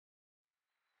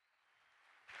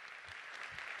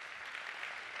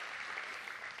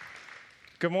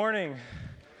Good morning.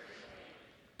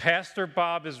 Pastor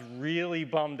Bob is really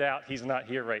bummed out he's not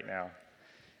here right now.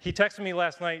 He texted me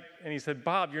last night and he said,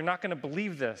 "Bob, you're not going to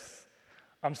believe this.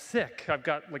 I'm sick. I've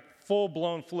got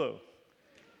full-blown flu."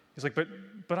 He's like, but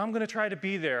I'm going to try to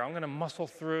be there. I'm going to muscle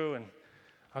through. And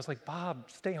I was like,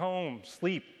 "Bob, stay home,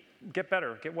 sleep, get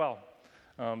better, get well."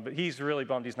 But he's really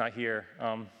bummed he's not here.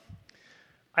 I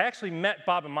actually met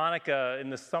Bob and Monica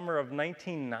in the summer of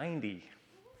 1990.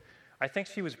 I think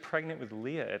she was pregnant with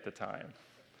Leah at the time.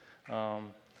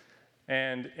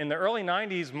 And in the early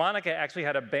 90s, Monica actually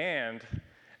had a band,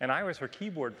 and I was her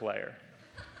keyboard player.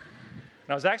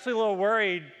 And I was actually a little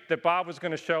worried that Bob was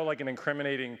going to show an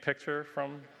incriminating picture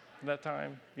from that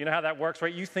time. You know how that works,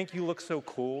 right? You think you look so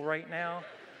cool right now.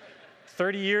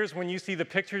 30 years, when you see the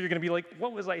picture, you're going to be like,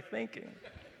 what was I thinking?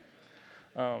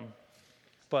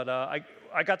 But I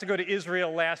got to go to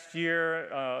Israel last year.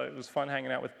 It was fun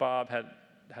hanging out with Bob,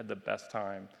 had the best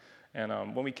time.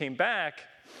 And when we came back,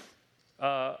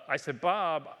 I said,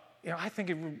 "Bob, I think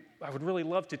I would really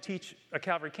love to teach a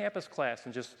Calvary campus class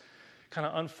and just kind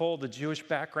of unfold the Jewish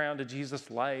background to Jesus'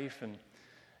 life." And,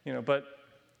 but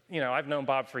I've known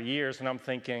Bob for years, and I'm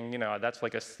thinking, that's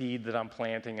like a seed that I'm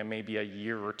planting, and maybe a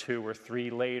year or 2 or 3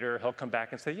 later, he'll come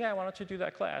back and say, "Yeah, why don't you do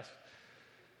that class?"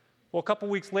 Well, a couple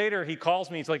weeks later, he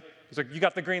calls me. He's like, "You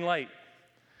got the green light."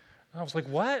 I was like,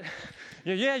 "What?"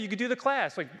 Yeah, you could do the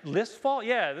class. This fall?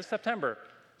 Yeah, this September.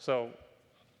 So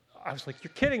I was like,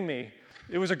 "You're kidding me."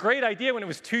 It was a great idea when it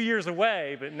was 2 years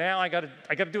away, but now I got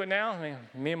to do it now.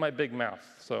 Me and my big mouth.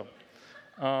 So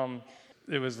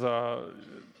it was an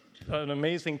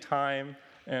amazing time,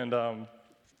 and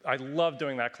I loved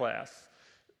doing that class.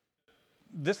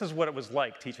 This is what it was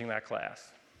like teaching that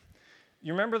class.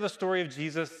 You remember the story of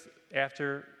Jesus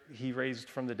after he raised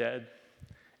from the dead?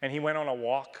 And he went on a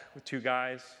walk with 2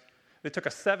 guys. They took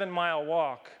a 7-mile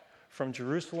walk from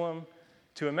Jerusalem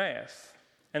to Emmaus.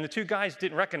 And the 2 guys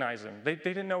didn't recognize him. They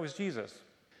didn't know it was Jesus.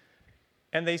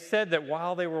 And they said that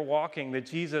while they were walking, that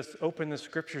Jesus opened the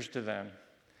scriptures to them.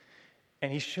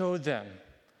 And he showed them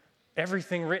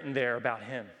everything written there about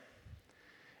him.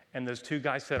 And those 2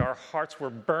 guys said, our hearts were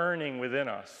burning within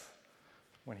us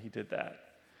when he did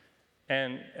that.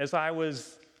 And as I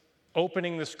was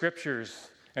opening the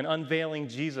scriptures and unveiling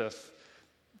Jesus,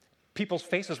 people's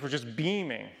faces were just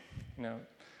beaming.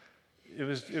 It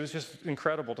was just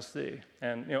incredible to see.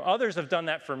 And others have done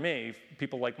that for me.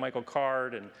 People like Michael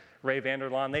Card and Ray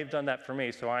Vanderlaan, they've done that for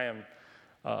me. So I am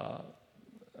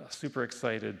super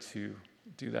excited to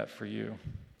do that for you.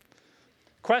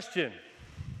 Question: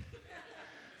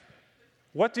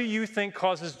 what do you think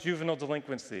causes juvenile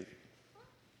delinquency?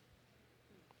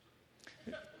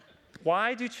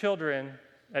 Why do children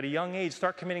at a young age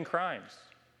start committing crimes?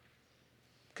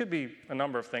 Could be a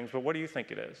number of things, but what do you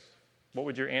think it is? What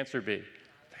would your answer be?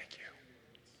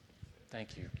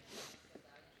 Thank you.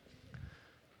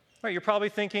 Right, you're probably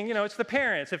thinking, it's the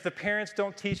parents. If the parents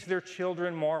don't teach their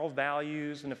children moral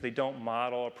values, and if they don't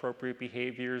model appropriate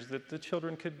behaviors, that the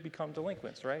children could become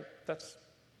delinquents, right? That's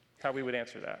how we would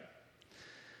answer that.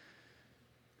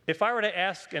 If I were to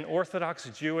ask an Orthodox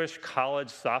Jewish college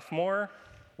sophomore,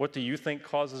 what do you think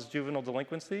causes juvenile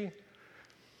delinquency?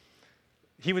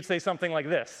 He would say something like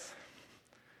this: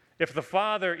 if the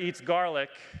father eats garlic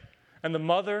and the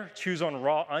mother chews on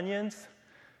raw onions,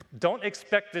 don't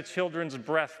expect the children's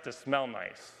breath to smell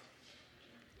nice.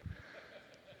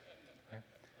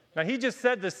 Now, he just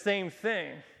said the same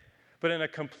thing, but in a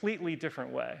completely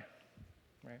different way.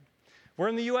 Right? We're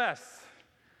in the U.S.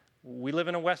 We live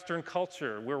in a Western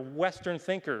culture. We're Western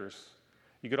thinkers.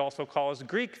 You could also call us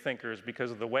Greek thinkers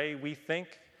because of the way we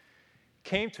think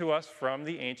came to us from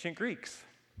the ancient Greeks.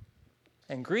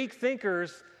 And Greek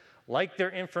thinkers like their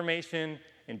information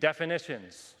in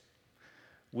definitions.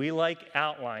 We like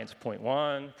outlines, point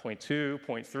 1, point 2,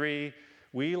 point 3.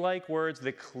 We like words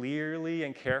that clearly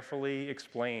and carefully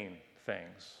explain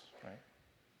things, right?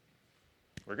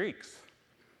 We're Greeks.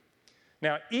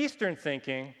 Now, Eastern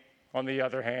thinking, on the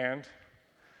other hand,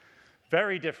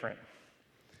 very different.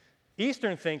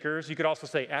 Eastern thinkers, you could also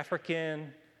say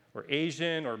African or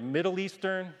Asian or Middle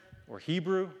Eastern or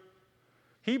Hebrew.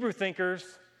 Hebrew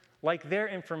thinkers like their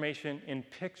information in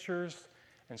pictures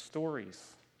and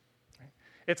stories. Right?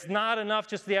 It's not enough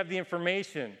just to have the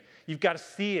information. You've got to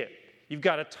see it. You've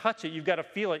got to touch it. You've got to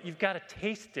feel it. You've got to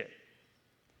taste it.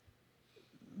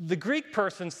 The Greek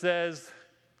person says,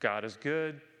 God is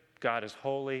good, God is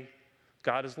holy,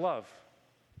 God is love.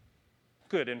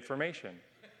 Good information.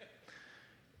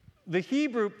 The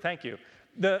Hebrew, thank you.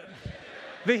 The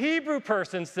Hebrew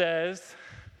person says,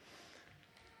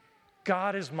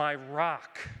 God is my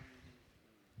rock.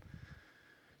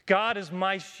 God is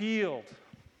my shield.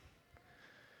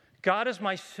 God is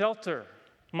my shelter,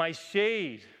 my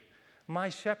shade, my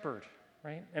shepherd,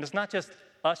 right? And it's not just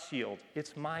a shield,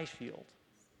 it's my shield,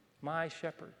 my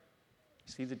shepherd.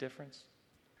 See the difference?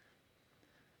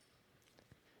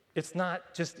 It's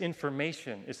not just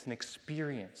information, it's an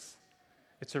experience.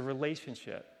 It's a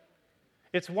relationship.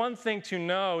 It's one thing to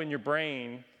know in your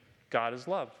brain, God is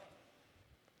love.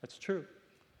 That's true.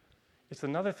 It's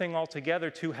another thing altogether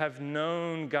to have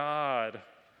known God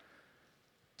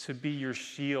to be your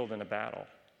shield in a battle,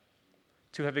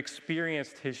 to have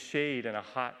experienced his shade in a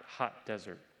hot, hot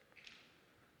desert,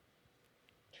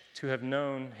 to have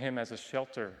known him as a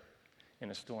shelter in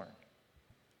a storm.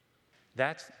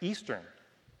 That's Eastern.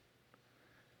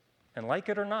 And like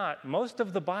it or not, most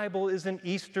of the Bible is an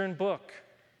Eastern book.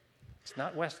 It's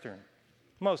not Western,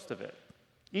 most of it.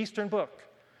 Eastern book.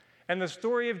 And the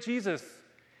story of Jesus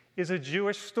is a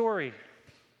Jewish story.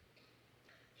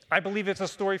 I believe it's a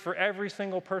story for every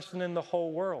single person in the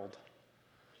whole world,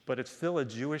 but it's still a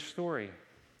Jewish story.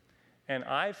 And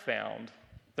I've found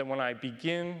that when I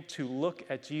begin to look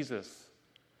at Jesus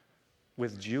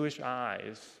with Jewish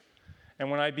eyes,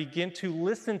 and when I begin to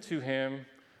listen to him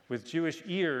with Jewish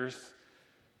ears,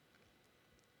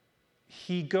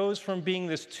 he goes from being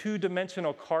this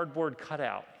two-dimensional cardboard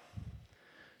cutout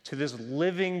to this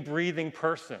living, breathing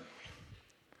person.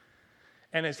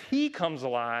 And as he comes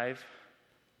alive,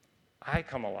 I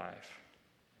come alive.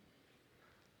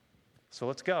 So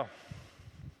let's go.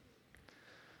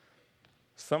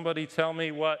 Somebody tell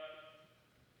me what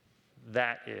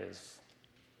that is.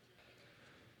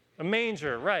 A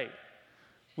manger, right.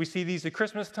 We see these at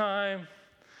Christmas time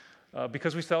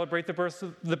because we celebrate the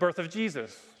birth of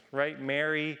Jesus, right?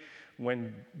 Mary,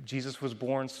 when Jesus was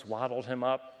born, swaddled him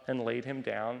up and laid him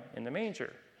down in the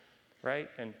manger, right?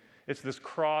 And it's this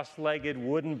cross-legged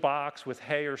wooden box with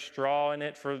hay or straw in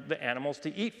it for the animals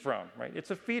to eat from, right?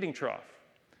 It's a feeding trough.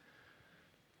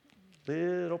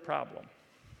 Little problem.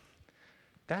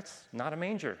 That's not a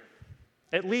manger.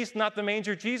 At least not the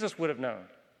manger Jesus would have known.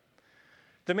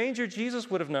 The manger Jesus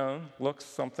would have known looks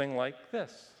something like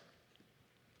this.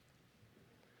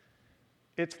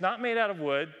 It's not made out of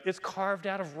wood, it's carved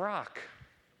out of rock.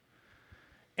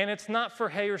 And it's not for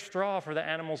hay or straw for the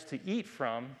animals to eat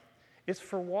from, it's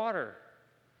for water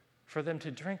for them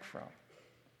to drink from. I'll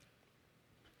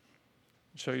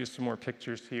show you some more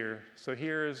pictures here. So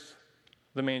here's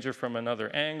the manger from another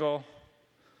angle.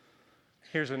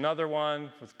 Here's another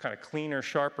one with kind of cleaner,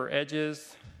 sharper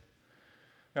edges.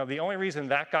 Now, the only reason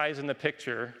that guy's in the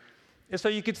picture is so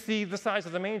you could see the size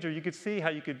of the manger. You could see how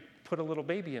you could put a little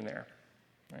baby in there.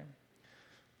 Right?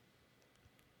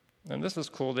 And this is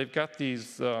cool. They've got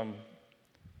these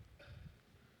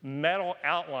metal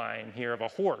outline here of a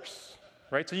horse,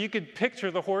 right? So you could picture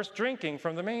the horse drinking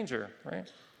from the manger,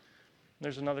 right?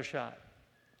 There's another shot.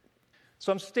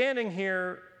 So I'm standing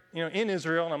here, in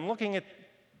Israel, and I'm looking at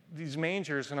these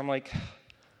mangers, and I'm like,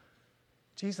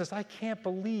 Jesus, I can't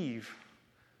believe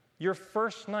your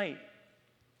first night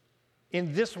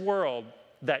in this world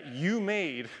that you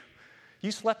made,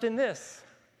 you slept in this.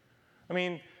 I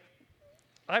mean,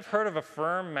 I've heard of a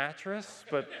firm mattress,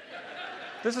 but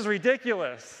this is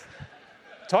ridiculous.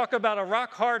 Talk about a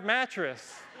rock-hard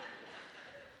mattress.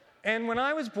 And when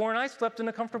I was born, I slept in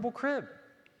a comfortable crib.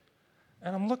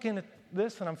 And I'm looking at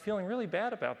this, and I'm feeling really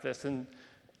bad about this. And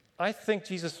I think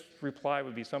Jesus' reply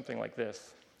would be something like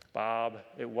this: Bob,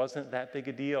 it wasn't that big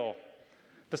a deal.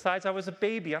 Besides, I was a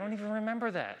baby. I don't even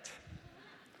remember that.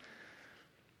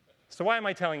 So why am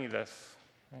I telling you this?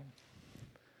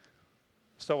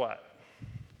 So what?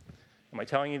 Am I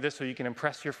telling you this so you can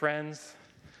impress your friends?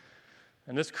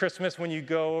 And this Christmas, when you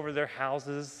go over their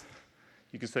houses,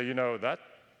 you can say, that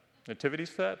nativity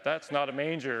set, that's not a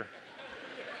manger.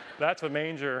 That's a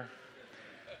manger.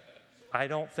 I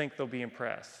don't think they'll be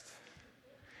impressed.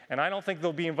 And I don't think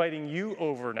they'll be inviting you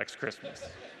over next Christmas.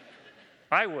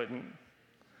 I wouldn't.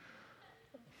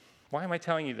 Why am I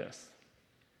telling you this?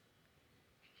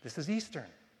 This is Eastern.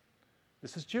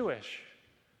 This is Jewish.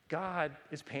 God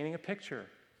is painting a picture.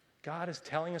 God is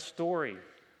telling a story,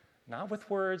 not with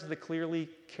words that clearly,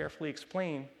 carefully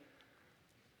explain,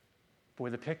 but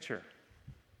with a picture.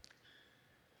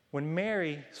 When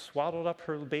Mary swaddled up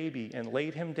her baby and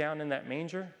laid him down in that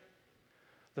manger,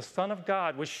 the Son of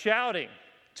God was shouting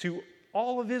to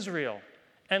all of Israel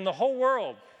and the whole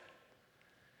world,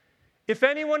 "If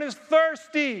anyone is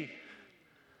thirsty,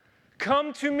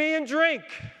 come to me and drink."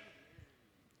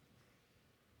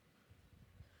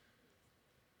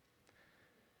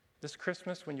 This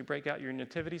Christmas, when you break out your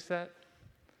nativity set,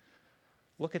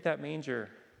 look at that manger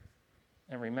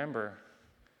and remember,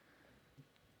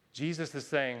 Jesus is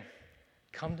saying,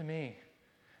 come to me.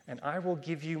 and I will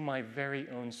give you my very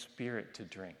own Spirit to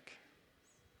drink.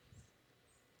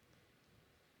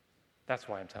 That's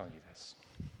why I'm telling you this.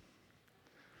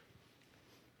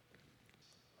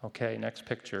 Okay, next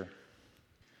picture.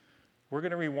 We're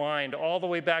going to rewind all the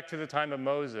way back to the time of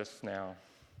Moses now.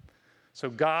 So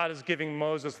God is giving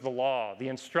Moses the law, the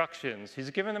instructions. He's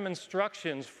given them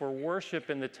instructions for worship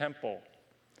in the temple.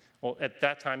 Well, at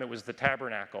that time, it was the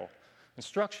tabernacle.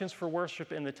 Instructions for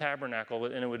worship in the tabernacle,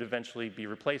 and it would eventually be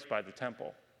replaced by the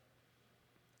temple.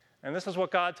 And this is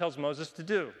what God tells Moses to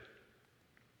do.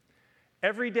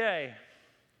 Every day,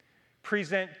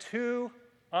 present 2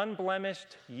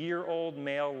 unblemished year-old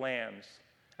male lambs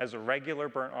as a regular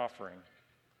burnt offering.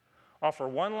 Offer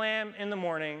 1 lamb in the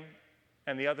morning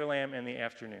and the other lamb in the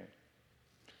afternoon.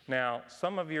 Now,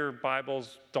 some of your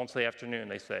Bibles don't say afternoon.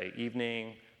 They say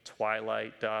evening,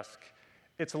 twilight, dusk.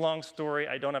 It's a long story.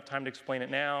 I don't have time to explain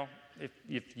it now.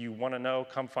 If you want to know,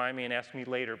 come find me and ask me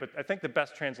later. But I think the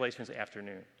best translation is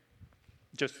afternoon.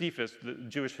 Josephus, the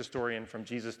Jewish historian from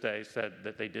Jesus' day, said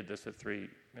that they did this at 3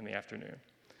 in the afternoon.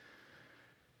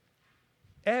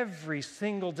 Every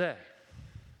single day,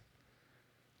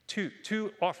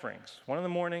 two offerings, 1 in the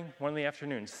morning, 1 in the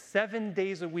afternoon, 7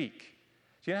 days a week.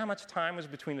 Do you know how much time was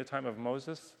between the time of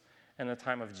Moses and the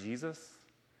time of Jesus?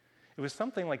 It was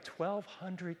something like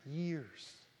 1,200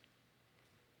 years.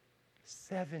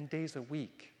 7 days a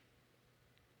week.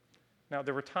 Now,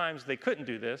 there were times they couldn't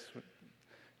do this.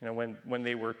 You know,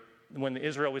 when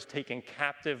Israel was taken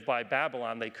captive by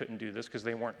Babylon, they couldn't do this because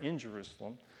they weren't in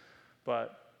Jerusalem.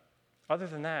 But other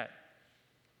than that,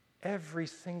 every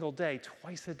single day,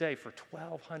 twice a day for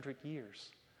 1,200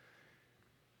 years.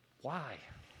 Why?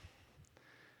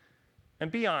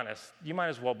 And be honest. You might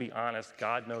as well be honest.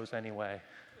 God knows anyway.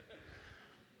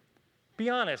 Be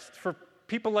honest. For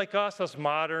people like us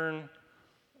modern,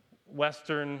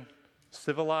 Western,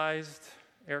 civilized,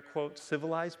 air quotes,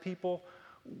 civilized people,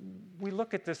 we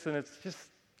look at this and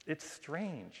it's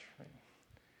strange, right?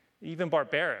 Even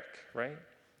barbaric, right?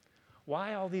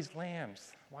 Why all these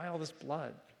lambs? Why all this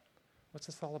blood? What's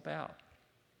this all about?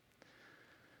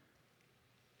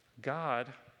 God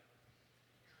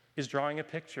is drawing a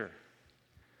picture.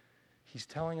 He's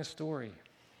telling a story.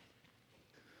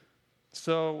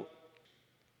 So,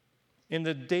 in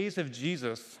the days of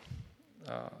Jesus,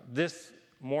 this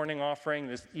morning offering,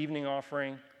 this evening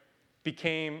offering,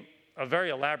 became a very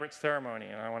elaborate ceremony,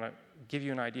 and I want to give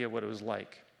you an idea of what it was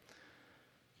like.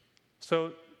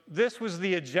 So, this was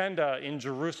the agenda in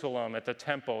Jerusalem at the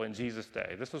temple in Jesus'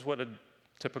 day. This is what a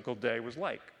typical day was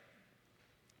like.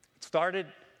 It started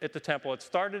at the temple. It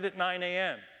started at 9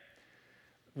 a.m.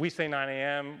 We say 9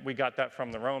 a.m. We got that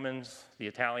from the Romans, the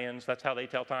Italians. That's how they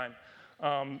tell time.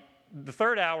 The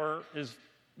third hour is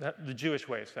the Jewish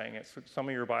way of saying it. So some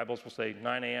of your Bibles will say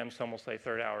 9 a.m., some will say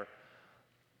third hour.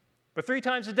 But 3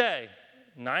 times a day,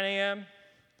 9 a.m.,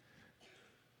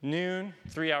 noon,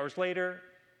 3 hours later,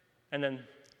 and then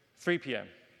 3 p.m.,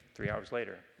 3 hours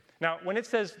later. Now, when it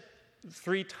says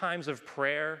 3 times of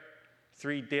prayer,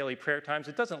 3 daily prayer times,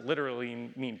 it doesn't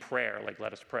literally mean prayer, like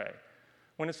let us pray.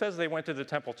 When it says they went to the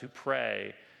temple to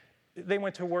pray, they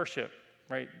went to worship,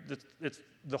 right? It's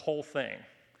the whole thing.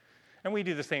 And we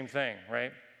do the same thing,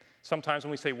 right? Sometimes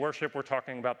when we say worship, we're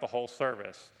talking about the whole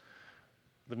service.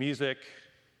 The music,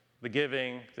 the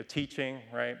giving, the teaching,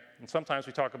 right? And sometimes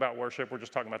we talk about worship, we're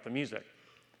just talking about the music.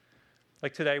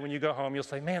 Like today, when you go home, you'll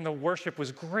say, man, the worship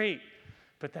was great,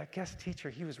 but that guest teacher,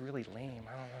 he was really lame.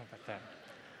 I don't know about that.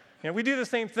 You know, we do the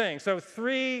same thing. So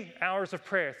 3 hours of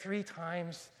prayer, 3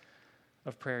 times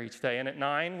of prayer each day. And at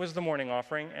 9 was the morning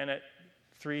offering, and at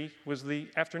 3 was the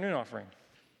afternoon offering.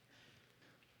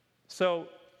 So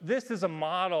this is a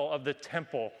model of the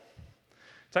temple.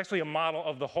 It's actually a model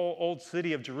of the whole old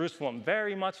city of Jerusalem,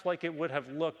 very much like it would have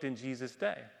looked in Jesus'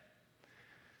 day.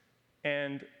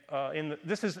 And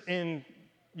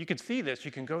you can see this.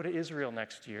 You can go to Israel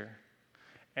next year,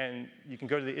 and you can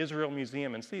go to the Israel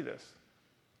Museum and see this.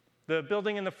 The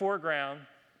building in the foreground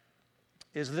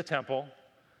is the temple,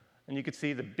 and you can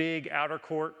see the big outer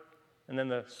court, and then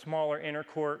the smaller inner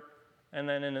court, and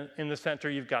then in the center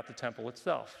you've got the temple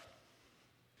itself.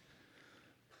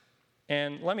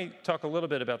 And let me talk a little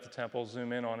bit about the temple,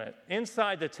 zoom in on it.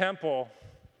 Inside the temple,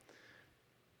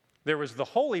 there was the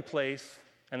holy place,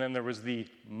 and then there was the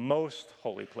most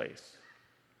holy place.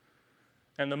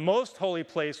 And the most holy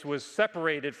place was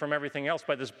separated from everything else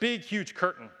by this big, huge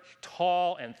curtain,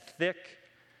 tall and thick.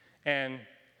 And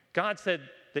God said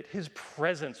that his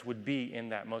presence would be in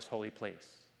that most holy place,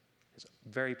 his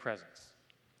very presence.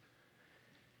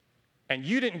 And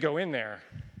you didn't go in there,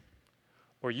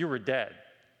 or you were dead.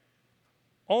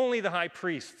 Only the high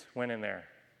priest went in there.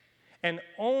 and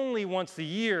only once a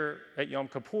year at Yom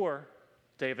Kippur,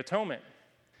 Day of Atonement,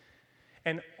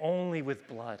 and only with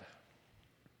blood.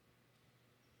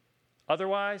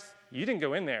 Otherwise, you didn't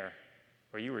go in there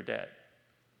or you were dead.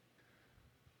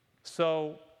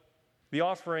 So the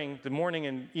offering, the morning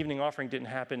and evening offering didn't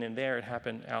happen in there, it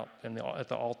happened out at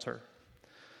the altar.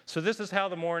 So this is how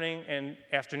the morning and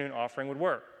afternoon offering would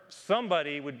work.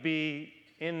 Somebody would be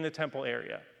in the temple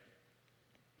area,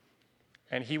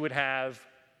 and he would have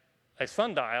a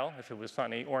sundial, if it was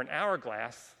sunny, or an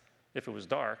hourglass, if it was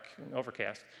dark and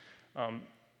overcast,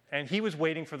 and he was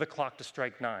waiting for the clock to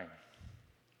strike 9.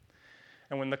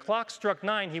 And when the clock struck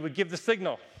 9, he would give the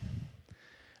signal.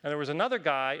 And there was another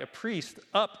guy, a priest,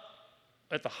 up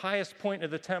at the highest point of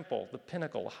the temple, the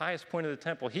pinnacle, the highest point of the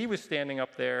temple. He was standing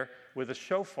up there with a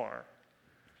shofar.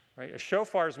 Right? A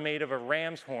shofar is made of a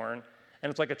ram's horn, and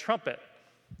it's like a trumpet.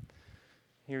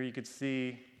 Here you could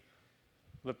see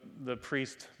the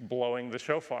priest blowing the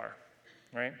shofar.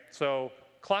 Right? So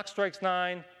clock strikes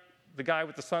 9, the guy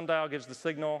with the sundial gives the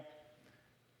signal,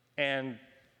 and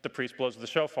the priest blows the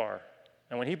shofar.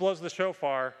 And when he blows the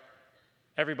shofar,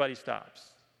 everybody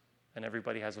stops, and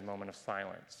everybody has a moment of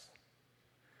silence.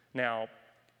 Now,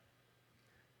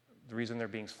 the reason they're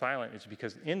being silent is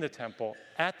because in the temple,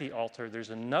 at the altar, there's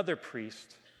another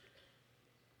priest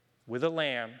with a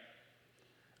lamb,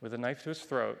 with a knife to his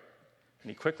throat, and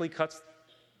he quickly cuts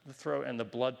the throat, and the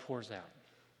blood pours out.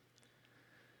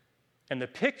 And the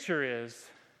picture is,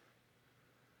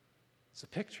 it's a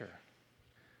picture.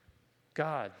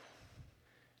 God,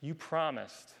 you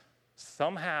promised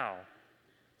somehow,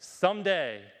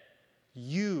 someday,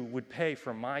 you would pay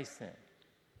for my sin.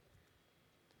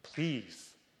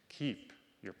 Please keep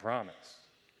your promise.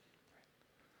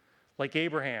 Like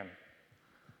Abraham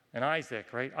and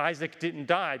Isaac, right? Isaac didn't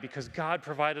die because God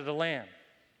provided a lamb.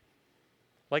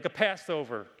 Like a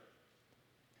Passover,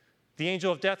 the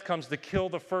angel of death comes to kill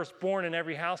the firstborn in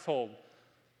every household.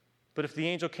 But if the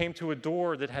angel came to a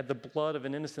door that had the blood of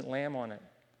an innocent lamb on it,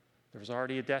 there was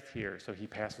already a death here, so he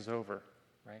passes over,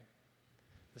 right?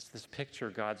 This picture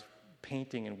God's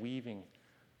painting and weaving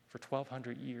for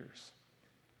 1,200 years.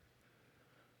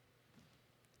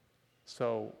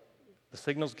 So the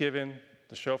signal's given,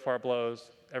 the shofar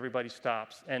blows, everybody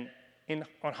stops. And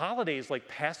on holidays like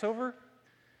Passover,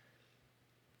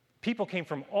 people came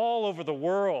from all over the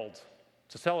world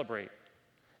to celebrate.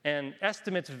 And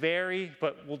estimates vary,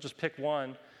 but we'll just pick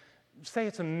one. Say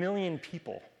it's 1 million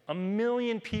people. 1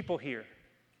 million people here.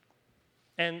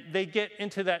 And they get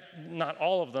into that, not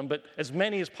all of them, but as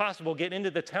many as possible get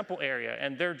into the temple area,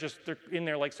 and they're in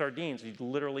there like sardines. You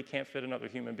literally can't fit another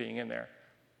human being in there.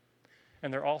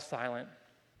 And they're all silent.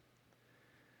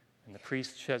 And the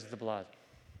priest sheds the blood.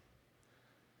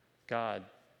 God,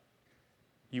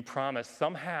 you promised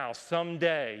somehow,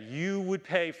 someday, you would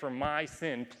pay for my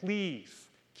sin. Please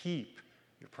keep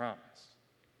your promise.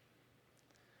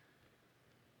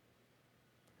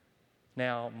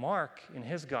 Now, Mark, in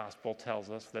his gospel, tells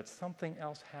us that something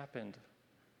else happened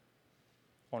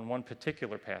on one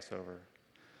particular Passover.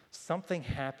 Something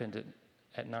happened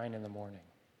at 9 in the morning.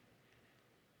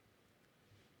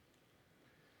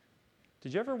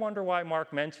 Did you ever wonder why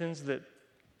Mark mentions that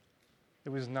it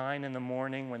was 9 in the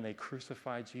morning when they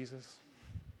crucified Jesus?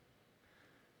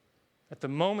 At the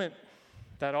moment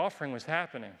that offering was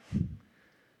happening,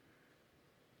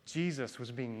 Jesus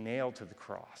was being nailed to the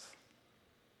cross.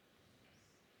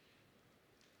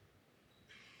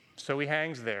 So he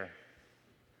hangs there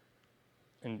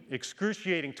in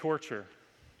excruciating torture,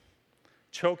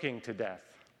 choking to death.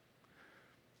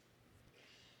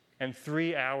 And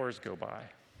 3 hours go by.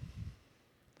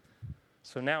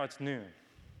 So now it's noon.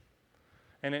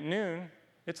 And at noon,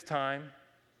 it's time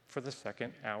for the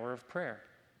second hour of prayer,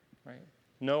 right?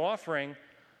 No offering,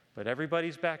 but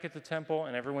everybody's back at the temple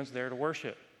and everyone's there to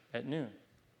worship at noon.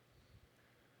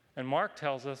 And Mark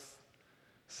tells us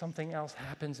something else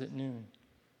happens at noon.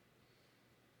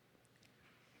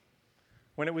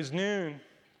 When it was noon,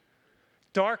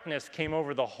 darkness came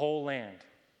over the whole land.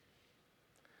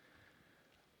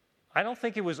 I don't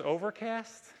think it was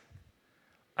overcast.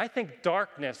 I think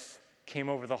darkness came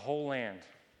over the whole land.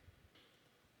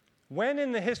 When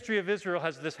in the history of Israel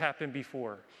has this happened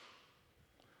before?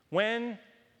 When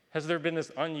has there been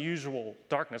this unusual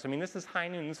darkness? I mean, this is high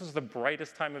noon. This is the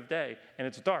brightest time of day, and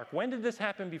it's dark. When did this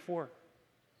happen before?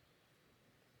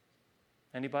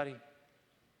 Anybody?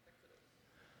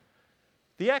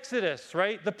 The Exodus,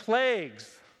 right? The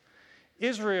plagues.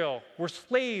 Israel were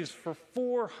slaves for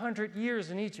 400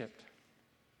 years in Egypt.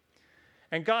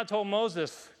 And God told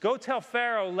Moses, go tell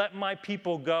Pharaoh, let my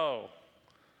people go.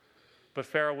 But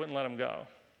Pharaoh wouldn't let him go.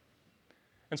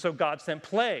 And so God sent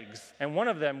plagues, and one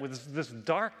of them was this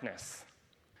darkness.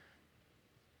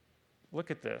 Look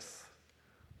at this.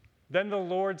 Then the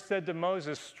Lord said to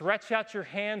Moses, "Stretch out your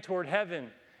hand toward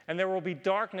heaven, and there will be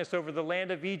darkness over the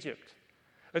land of Egypt,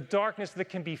 a darkness that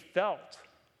can be felt."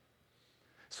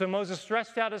 So Moses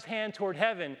stretched out his hand toward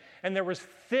heaven, and there was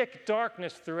thick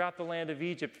darkness throughout the land of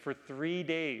Egypt for 3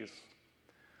 days.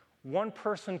 One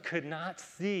person could not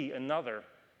see another,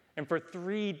 and for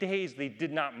 3 days they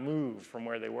did not move from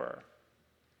where they were.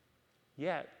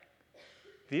 Yet,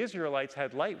 the Israelites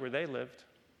had light where they lived.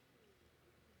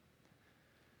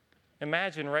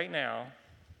 Imagine right now,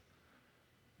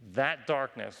 that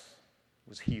darkness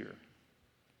was here,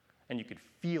 and you could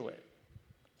feel it,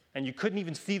 and you couldn't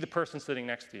even see the person sitting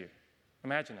next to you.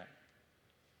 Imagine that.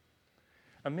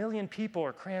 1 million people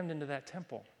are crammed into that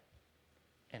temple,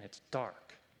 and it's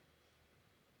dark.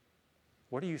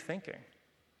 What are you thinking?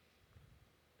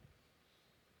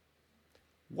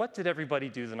 What did everybody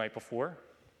do the night before?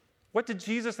 What did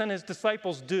Jesus and his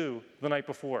disciples do the night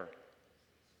before?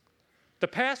 The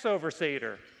Passover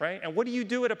Seder, right? And what do you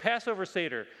do at a Passover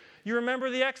Seder? You remember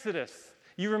the Exodus.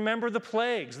 You remember the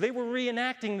plagues. They were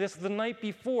reenacting this the night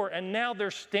before, and now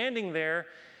they're standing there,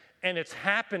 and it's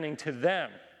happening to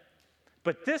them.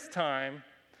 But this time,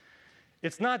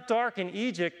 it's not dark in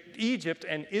Egypt,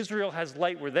 and Israel has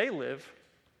light where they live.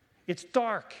 It's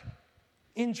dark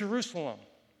in Jerusalem.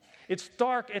 It's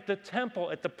dark at the temple,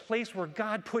 at the place where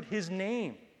God put his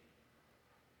name.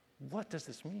 What does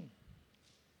this mean?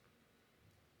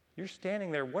 You're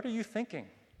standing there. What are you thinking?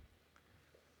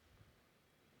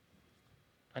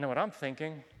 I know what I'm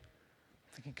thinking. I'm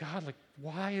thinking, God,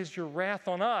 why is your wrath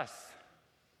on us?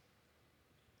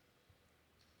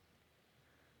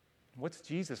 What's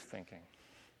Jesus thinking?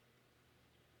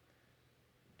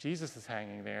 Jesus is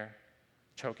hanging there,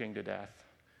 choking to death,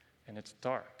 and it's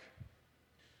dark.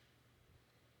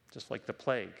 Just like the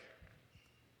plague.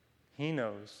 He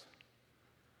knows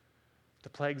the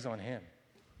plague's on him.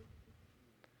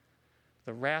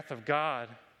 The wrath of God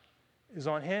is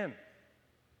on him.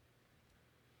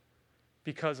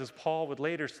 Because as Paul would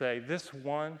later say, this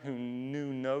one who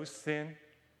knew no sin,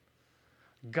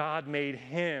 God made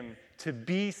him to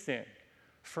be sin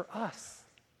for us.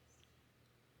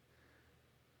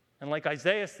 And like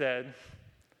Isaiah said,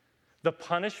 the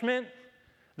punishment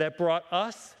that brought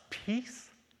us peace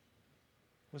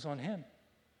was on him.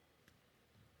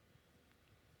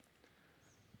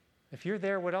 If you're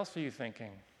there, what else are you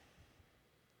thinking?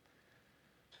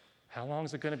 How long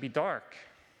is it going to be dark?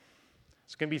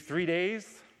 It's going to be 3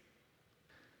 days.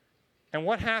 And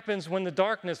what happens when the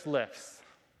darkness lifts?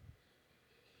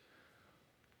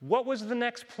 What was the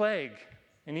next plague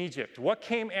in Egypt? What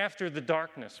came after the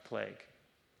darkness plague?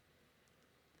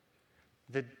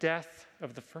 The death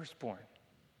of the firstborn.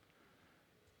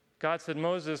 God said,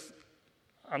 Moses,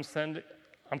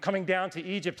 I'm coming down to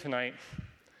Egypt tonight,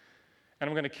 and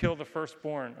I'm going to kill the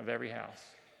firstborn of every house.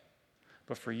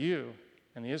 But for you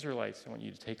and the Israelites, I want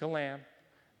you to take a lamb,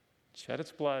 shed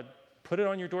its blood, put it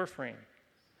on your doorframe.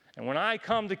 And when I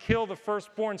come to kill the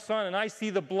firstborn son and I see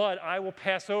the blood, I will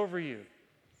pass over you.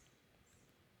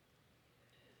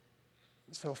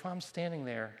 So if I'm standing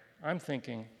there, I'm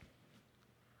thinking,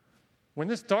 when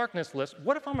this darkness lifts,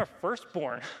 what if I'm a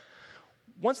firstborn?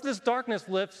 Once this darkness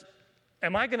lifts,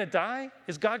 am I going to die?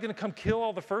 Is God going to come kill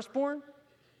all the firstborn?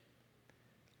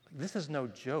 This is no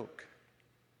joke.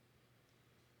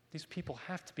 These people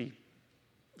have to be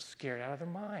scared out of their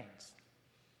minds.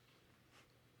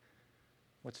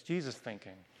 What's Jesus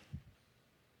thinking?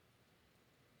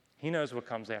 He knows what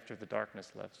comes after the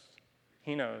darkness lifts.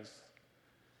 He knows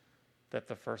that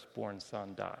the firstborn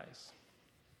son dies.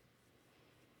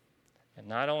 And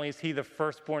not only is he the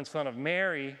firstborn son of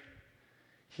Mary,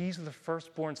 he's the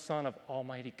firstborn son of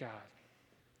Almighty God.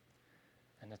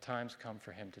 And the time's come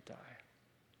for him to die.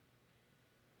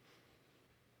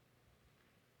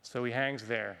 So he hangs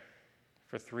there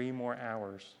for 3 more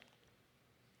hours.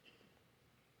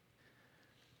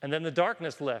 And then the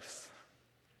darkness lifts.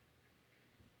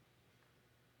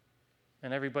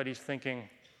 And everybody's thinking,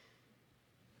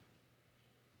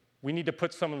 we need to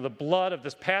put some of the blood of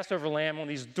this Passover lamb on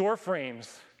these door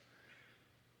frames.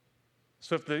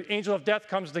 So if the angel of death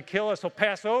comes to kill us, he'll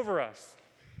pass over us.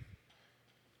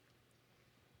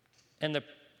 And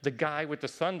the guy with the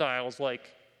sundial is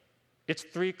like, it's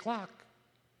 3 o'clock.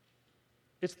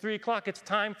 It's 3 o'clock. It's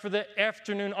time for the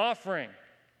afternoon offering.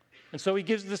 And so he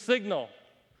gives the signal.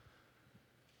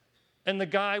 And the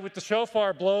guy with the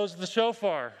shofar blows the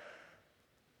shofar.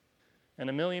 And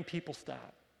 1 million people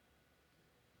stop.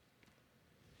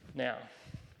 Now,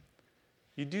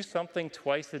 you do something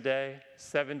twice a day,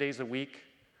 7 days a week,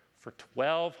 for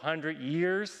 1,200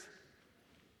 years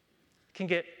can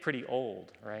get pretty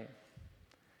old, right?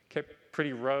 Get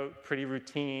pretty rote, pretty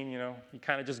routine, you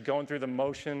kind of just going through the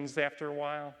motions after a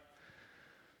while.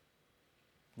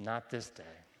 Not this day.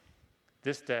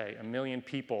 This day, 1 million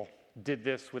people did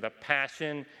this with a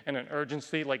passion and an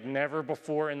urgency like never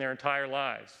before in their entire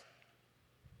lives.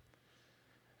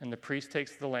 And the priest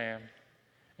takes the lamb,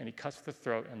 and he cuts the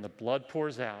throat, and the blood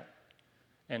pours out.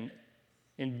 And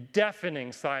in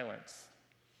deafening silence,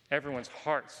 everyone's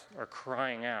hearts are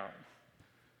crying out,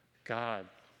 God,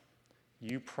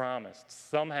 you promised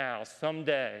somehow,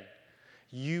 someday,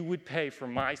 you would pay for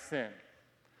my sin.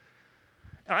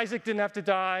 Isaac didn't have to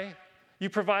die. You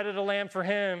provided a lamb for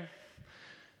him.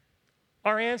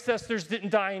 Our ancestors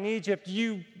didn't die in Egypt.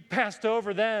 You passed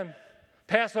over them.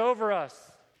 Pass over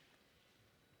us.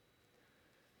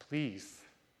 Please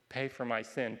pay for my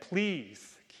sin.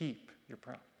 Please keep your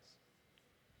promise.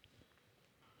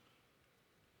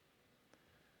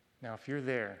 Now, if you're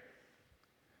there,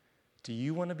 do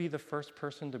you want to be the first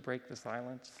person to break the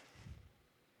silence?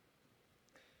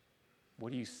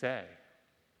 What do you say?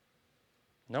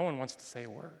 No one wants to say a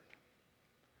word.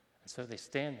 And so they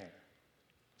stand there,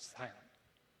 silent.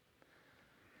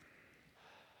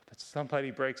 But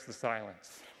somebody breaks the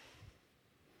silence.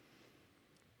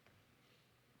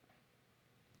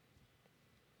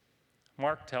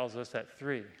 Mark tells us at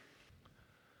 3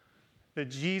 that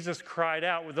Jesus cried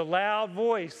out with a loud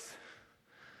voice,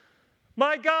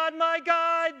 my God,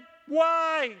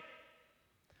 why?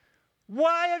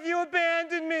 Why have you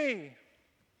abandoned me?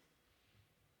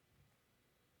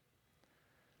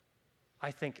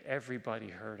 I think everybody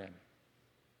heard him.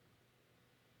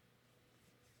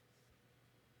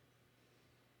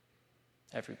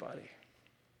 Everybody.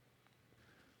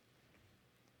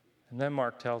 And then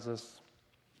Mark tells us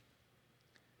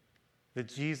that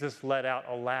Jesus let out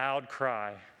a loud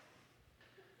cry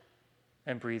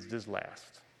and breathed his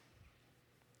last.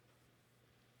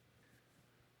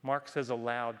 Mark says a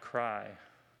loud cry,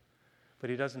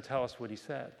 but he doesn't tell us what he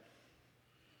said.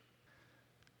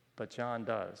 But John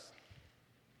does.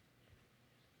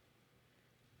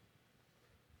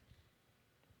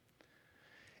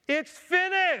 It's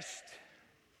finished!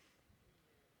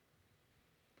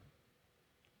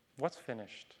 What's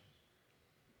finished?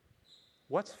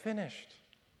 What's finished?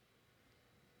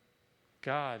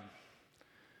 God,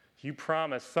 you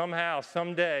promised somehow,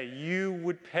 someday, you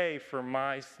would pay for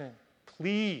my sin.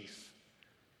 Please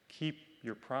keep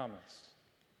your promise.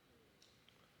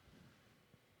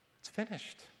 It's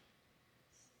finished.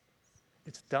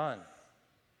 It's done.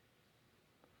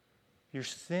 Your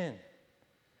sin,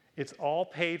 it's all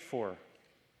paid for.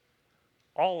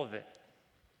 All of it.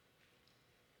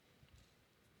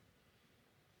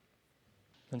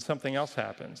 Then something else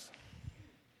happens.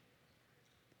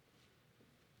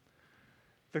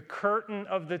 The curtain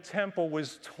of the temple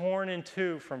was torn in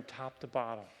two from top to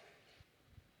bottom.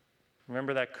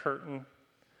 Remember that curtain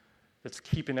that's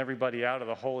keeping everybody out of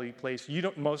the holy place?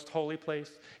 Most holy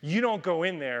place? You don't go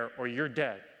in there or you're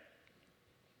dead.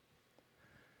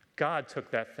 God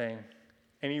took that thing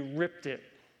and he ripped it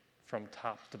from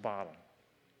top to bottom.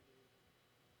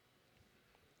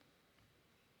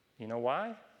 You know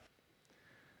why?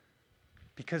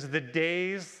 Because the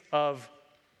days of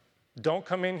don't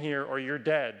come in here or you're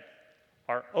dead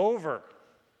are over.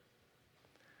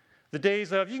 The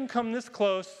days of you can come this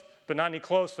close but not any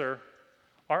closer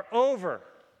are over.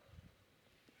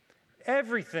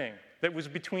 Everything that was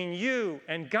between you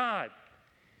and God,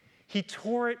 he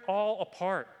tore it all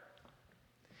apart.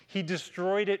 He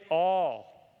destroyed it all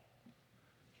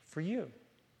for you.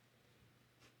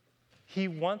 He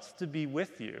wants to be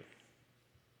with you.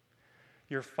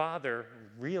 Your Father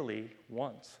really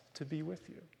wants to be with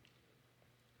you.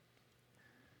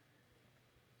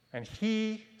 And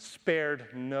he spared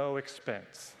no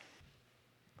expense,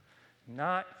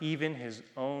 not even his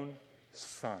own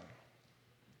son,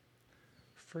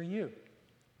 for you.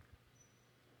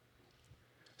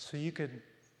 So you could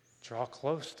draw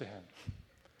close to him.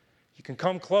 You can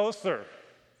come closer.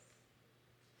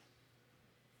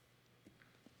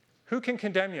 Who can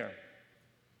condemn you?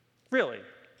 Really?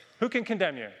 Who can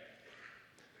condemn you?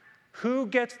 Who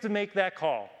gets to make that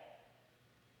call?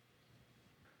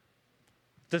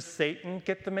 Does Satan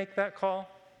get to make that call?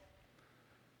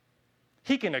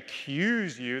 He can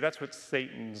accuse you. That's what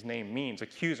Satan's name means,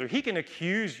 accuser. He can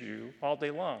accuse you all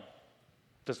day long.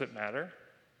 Does it matter?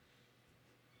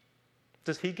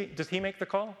 Does he make the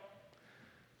call?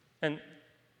 And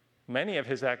many of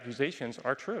his accusations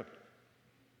are true.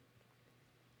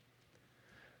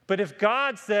 But if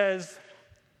God says,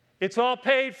 it's all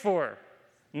paid for,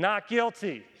 not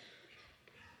guilty,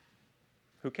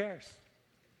 Who cares?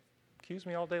 Accuse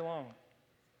me all day long.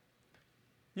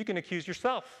 You can accuse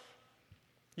yourself.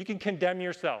 You can condemn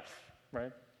yourself,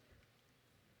 right?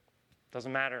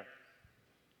 Doesn't matter.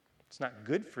 It's not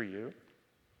good for you.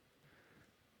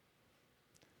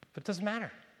 But it doesn't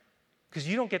matter because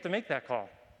you don't get to make that call.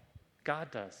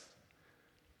 God does.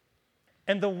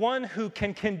 And the one who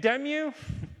can condemn you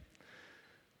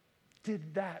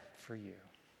did that for you.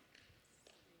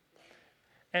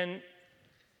 And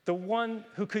the one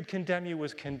who could condemn you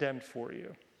was condemned for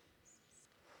you.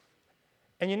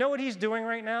 And you know what he's doing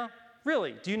right now?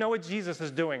 Really, do you know what Jesus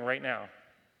is doing right now?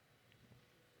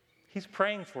 He's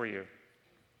praying for you.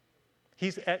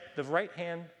 He's at the right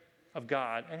hand of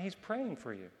God, and he's praying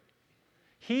for you.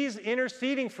 He's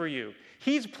interceding for you.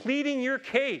 He's pleading your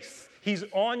case. He's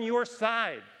on your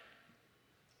side.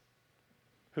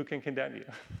 Who can condemn you?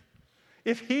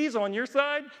 If he's on your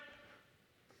side,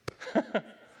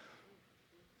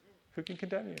 who can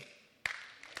condemn you?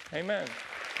 Amen.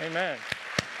 Amen.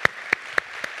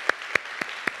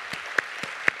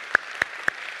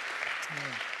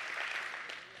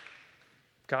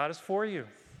 God is for you.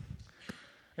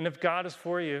 And if God is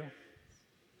for you,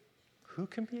 who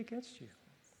can be against you?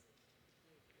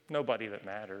 Nobody that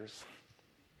matters.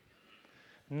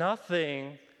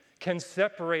 Nothing can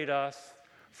separate us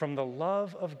from the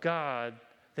love of God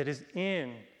that is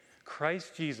in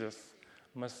Christ Jesus,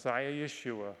 Messiah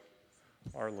Yeshua,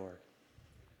 our Lord.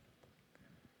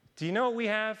 Do you know what we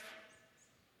have?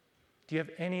 Do you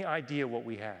have any idea what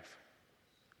we have?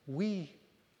 We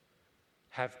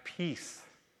have peace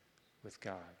with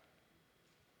God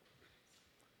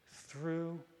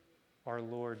through our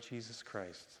Lord Jesus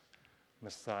Christ,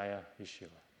 Messiah Yeshua.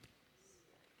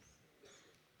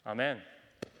 Amen.